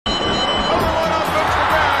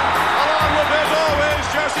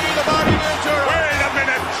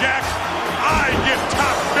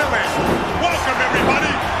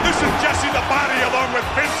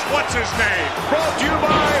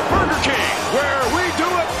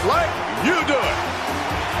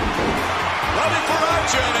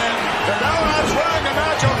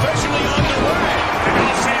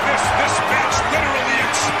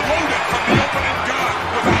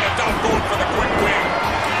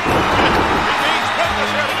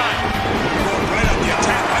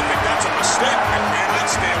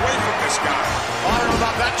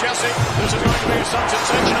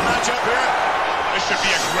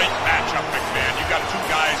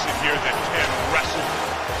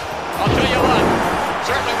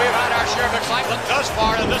Right, look, thus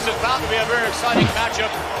far, and this is bound to be a very exciting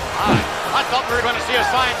matchup. I thought we were going to see a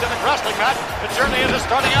scientific wrestling match. It certainly isn't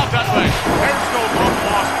starting out that way. There's no love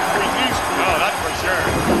lost between these two. No, that's for sure.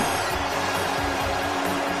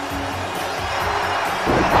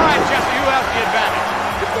 All right, Jesse, who has the advantage?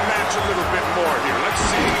 Give the match a little bit more here. Let's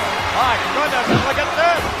see. My goodness, look at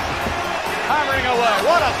this. Hammering away.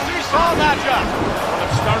 What a seesaw matchup. Well,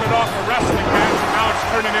 it started off a wrestling match, and now it's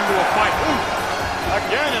turning into a fight. Ooh.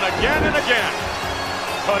 Again and again and again.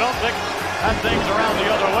 So I don't think that thing's around the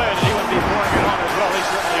other way that he would be pouring it on as well. He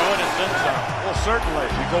certainly would and then so. Well, certainly.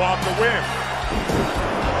 You go out to win.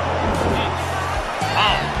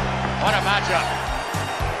 Wow. What a matchup.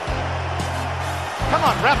 Come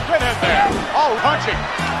on, ref, get in there. Oh, punching.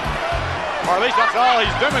 Or at least that's all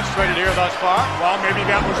he's demonstrated here thus far. Well, maybe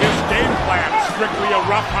that was his game plan. Strictly a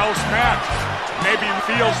roughhouse match. Maybe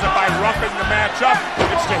he feels that by roughing the match up,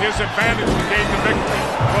 it's to his advantage to gain the victory.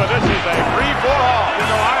 Well, this is a free-for-all. You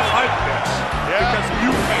know, I like this. Yeah. Because you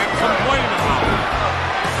can't complain about it.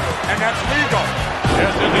 And that's legal. Yes,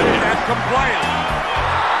 indeed. You can't complain.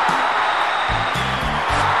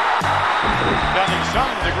 Having some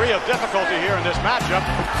degree of difficulty here in this matchup.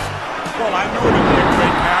 Well, I knew it would be a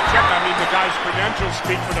great matchup. I mean, the guy's credentials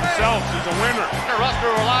speak for themselves. He's a winner. The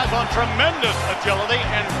wrestler relies on tremendous agility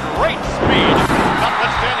and great speed,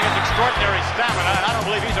 notwithstanding his extraordinary stamina, and I don't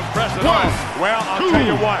believe he's impressed at all. Well, I'll tell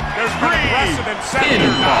you what. There's been a precedent set here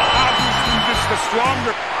now. Obviously, just the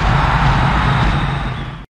stronger...